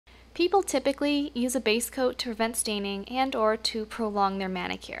People typically use a base coat to prevent staining and/or to prolong their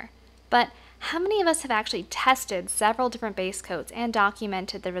manicure. But how many of us have actually tested several different base coats and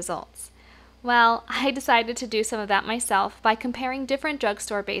documented the results? Well, I decided to do some of that myself by comparing different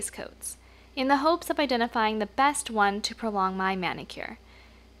drugstore base coats, in the hopes of identifying the best one to prolong my manicure.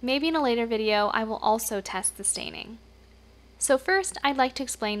 Maybe in a later video I will also test the staining. So first, I'd like to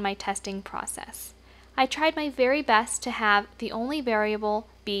explain my testing process. I tried my very best to have the only variable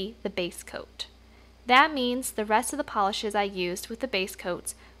be the base coat. That means the rest of the polishes I used with the base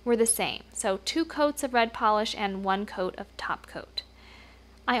coats were the same, so 2 coats of red polish and 1 coat of top coat.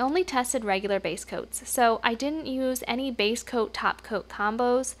 I only tested regular base coats, so I didn't use any base coat top coat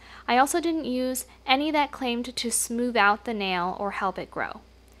combos. I also didn't use any that claimed to smooth out the nail or help it grow.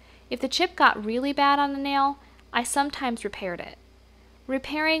 If the chip got really bad on the nail, I sometimes repaired it.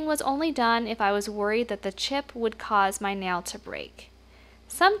 Repairing was only done if I was worried that the chip would cause my nail to break.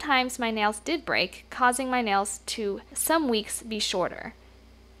 Sometimes my nails did break, causing my nails to some weeks be shorter.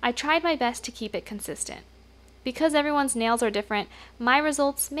 I tried my best to keep it consistent. Because everyone's nails are different, my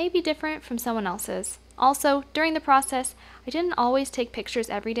results may be different from someone else's. Also, during the process, I didn't always take pictures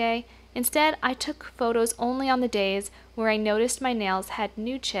every day. Instead, I took photos only on the days where I noticed my nails had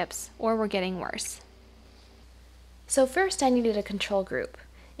new chips or were getting worse. So first I needed a control group.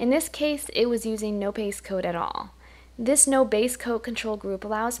 In this case, it was using no base coat at all. This no base coat control group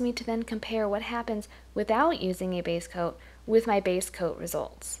allows me to then compare what happens without using a base coat with my base coat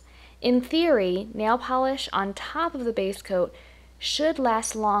results. In theory, nail polish on top of the base coat should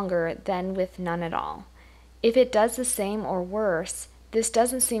last longer than with none at all. If it does the same or worse, this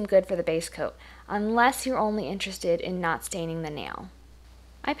doesn't seem good for the base coat, unless you're only interested in not staining the nail.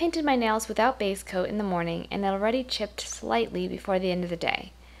 I painted my nails without base coat in the morning and it already chipped slightly before the end of the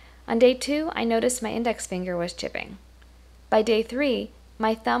day. On day 2, I noticed my index finger was chipping. By day 3,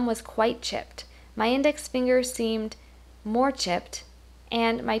 my thumb was quite chipped. My index finger seemed more chipped,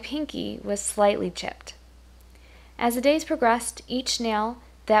 and my pinky was slightly chipped. As the days progressed, each nail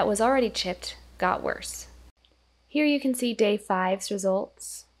that was already chipped got worse. Here you can see day 5's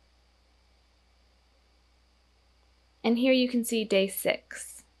results. And here you can see day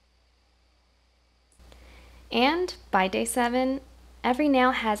 6. And by day 7, every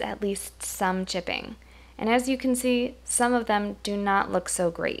nail has at least some chipping. And as you can see, some of them do not look so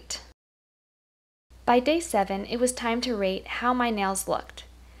great. By day 7, it was time to rate how my nails looked.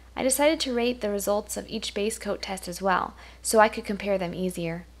 I decided to rate the results of each base coat test as well, so I could compare them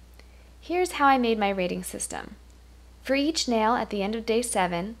easier. Here's how I made my rating system. For each nail at the end of day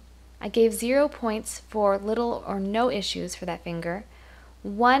 7, I gave 0 points for little or no issues for that finger,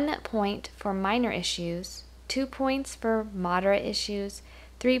 1 point for minor issues, 2 points for moderate issues,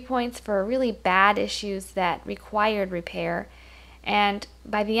 3 points for really bad issues that required repair, and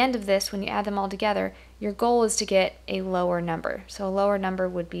by the end of this, when you add them all together, your goal is to get a lower number. So a lower number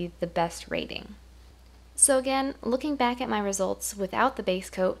would be the best rating. So again, looking back at my results without the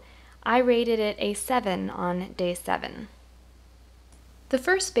base coat, I rated it a 7 on day 7. The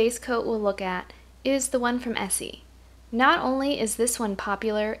first base coat we'll look at is the one from Essie. Not only is this one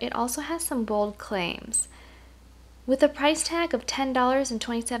popular, it also has some bold claims. With a price tag of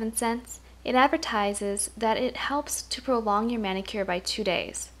 $10.27, it advertises that it helps to prolong your manicure by 2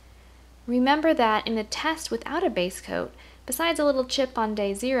 days. Remember that in a test without a base coat, besides a little chip on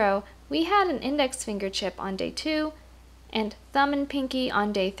day 0, we had an index finger chip on day 2 and thumb and pinky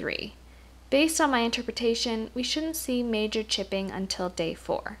on day 3. Based on my interpretation, we shouldn't see major chipping until day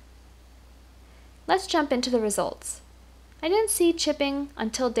 4. Let's jump into the results. I didn't see chipping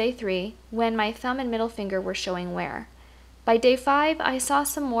until day 3 when my thumb and middle finger were showing wear. By day 5, I saw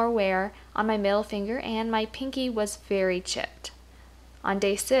some more wear on my middle finger and my pinky was very chipped. On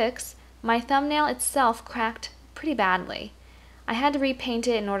day 6, my thumbnail itself cracked pretty badly. I had to repaint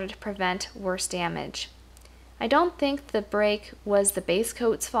it in order to prevent worse damage. I don't think the break was the base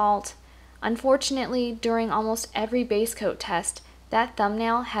coat's fault. Unfortunately, during almost every base coat test, that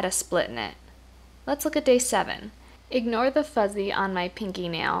thumbnail had a split in it. Let's look at day 7. Ignore the fuzzy on my pinky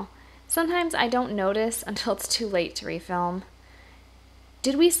nail. Sometimes I don't notice until it's too late to refilm.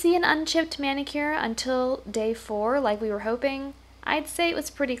 Did we see an unchipped manicure until day 4 like we were hoping? I'd say it was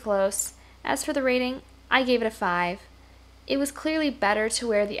pretty close. As for the rating, I gave it a 5. It was clearly better to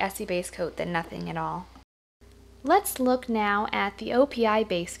wear the Essie base coat than nothing at all. Let's look now at the OPI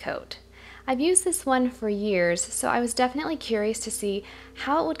base coat. I've used this one for years, so I was definitely curious to see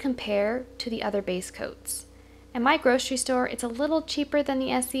how it would compare to the other base coats. At my grocery store, it's a little cheaper than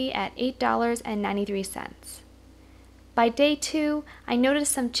the Essie at $8.93. By day 2, I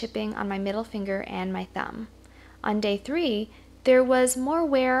noticed some chipping on my middle finger and my thumb. On day 3, There was more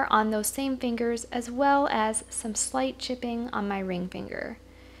wear on those same fingers as well as some slight chipping on my ring finger.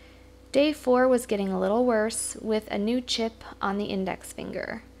 Day 4 was getting a little worse with a new chip on the index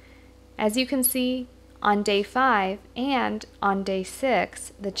finger. As you can see, on day 5 and on day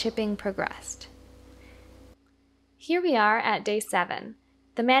 6, the chipping progressed. Here we are at day 7.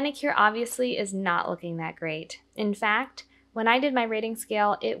 The manicure obviously is not looking that great. In fact, when I did my rating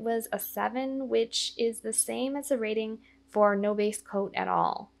scale, it was a 7, which is the same as the rating for no base coat at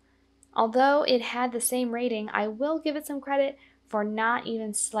all. Although it had the same rating, I will give it some credit for not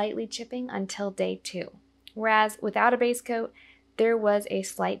even slightly chipping until day 2. Whereas without a base coat, there was a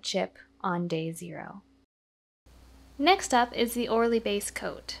slight chip on day 0. Next up is the Orly base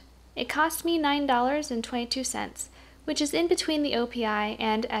coat. It cost me $9.22, which is in between the OPI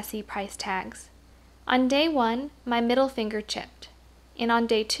and SE price tags. On day 1, my middle finger chipped, and on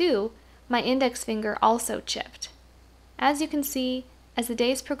day 2, my index finger also chipped. As you can see, as the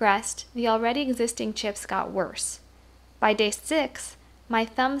days progressed, the already existing chips got worse. By day 6, my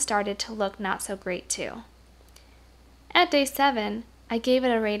thumb started to look not so great too. At day 7, I gave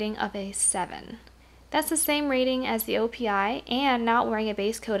it a rating of a 7. That's the same rating as the OPI and not wearing a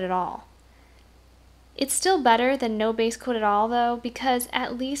base coat at all. It's still better than no base coat at all though, because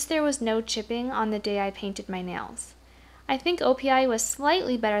at least there was no chipping on the day I painted my nails. I think OPI was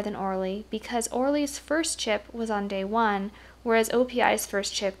slightly better than Orly because Orly's first chip was on day 1, whereas OPI's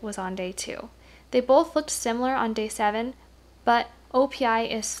first chip was on day 2. They both looked similar on day 7, but OPI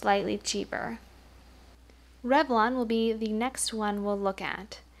is slightly cheaper. Revlon will be the next one we'll look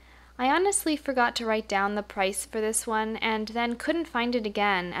at. I honestly forgot to write down the price for this one and then couldn't find it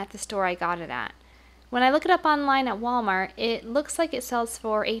again at the store I got it at. When I look it up online at Walmart, it looks like it sells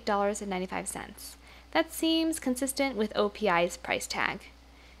for $8.95. That seems consistent with OPI's price tag.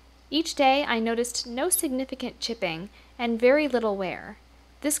 Each day I noticed no significant chipping and very little wear.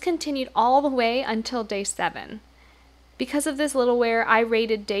 This continued all the way until day 7. Because of this little wear, I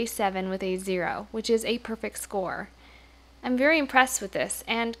rated day 7 with a 0, which is a perfect score. I'm very impressed with this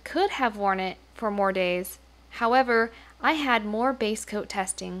and could have worn it for more days. However, I had more base coat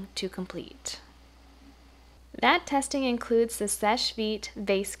testing to complete. That testing includes the Seche Vite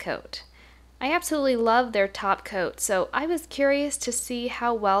base coat. I absolutely love their top coat, so I was curious to see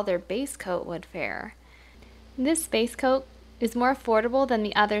how well their base coat would fare. This base coat is more affordable than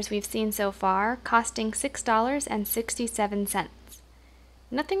the others we've seen so far, costing $6.67.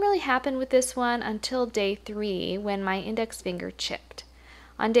 Nothing really happened with this one until day 3 when my index finger chipped.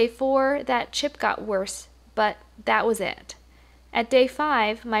 On day 4, that chip got worse, but that was it. At day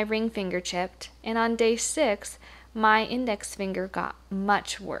 5, my ring finger chipped, and on day 6, my index finger got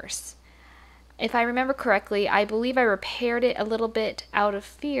much worse. If I remember correctly, I believe I repaired it a little bit out of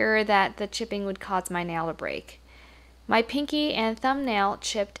fear that the chipping would cause my nail to break. My pinky and thumbnail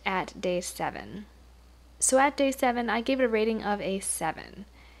chipped at day 7. So at day 7, I gave it a rating of a 7.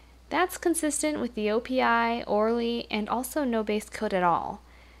 That's consistent with the OPI, Orly, and also no base coat at all.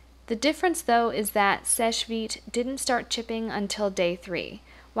 The difference though is that Seche Vite didn't start chipping until day 3,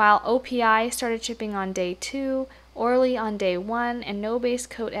 while OPI started chipping on day 2, Orly on day 1, and no base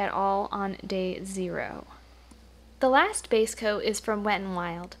coat at all on day 0. The last base coat is from Wet n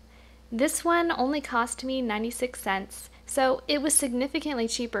Wild. This one only cost me 96 cents, so it was significantly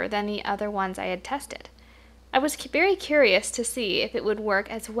cheaper than the other ones I had tested. I was very curious to see if it would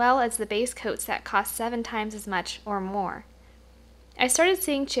work as well as the base coats that cost 7 times as much or more. I started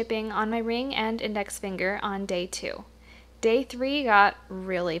seeing chipping on my ring and index finger on day 2. Day 3 got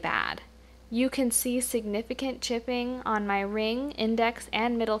really bad. You can see significant chipping on my ring, index,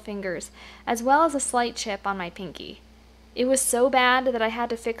 and middle fingers, as well as a slight chip on my pinky. It was so bad that I had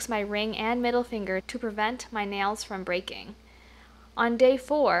to fix my ring and middle finger to prevent my nails from breaking. On day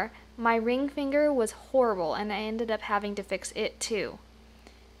 4, my ring finger was horrible and I ended up having to fix it too.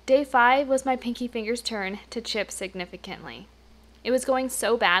 Day 5 was my pinky finger's turn to chip significantly. It was going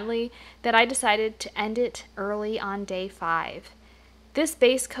so badly that I decided to end it early on day 5. This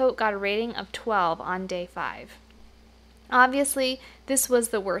base coat got a rating of 12 on day 5. Obviously, this was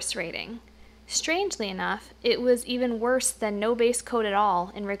the worst rating. Strangely enough, it was even worse than no base coat at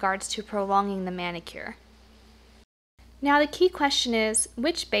all in regards to prolonging the manicure. Now the key question is,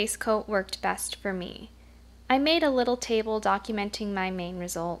 which base coat worked best for me? I made a little table documenting my main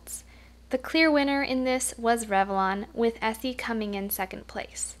results. The clear winner in this was Revlon, with Essie coming in second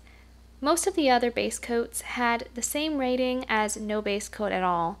place. Most of the other base coats had the same rating as no base coat at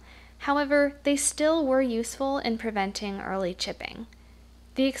all. However, they still were useful in preventing early chipping.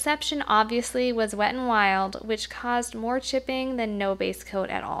 The exception obviously was Wet n Wild, which caused more chipping than no base coat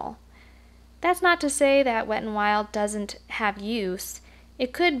at all. That's not to say that Wet n Wild doesn't have use.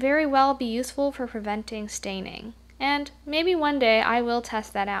 It could very well be useful for preventing staining, and maybe one day I will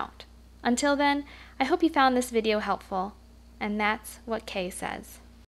test that out. Until then, I hope you found this video helpful, and that's what Kay says.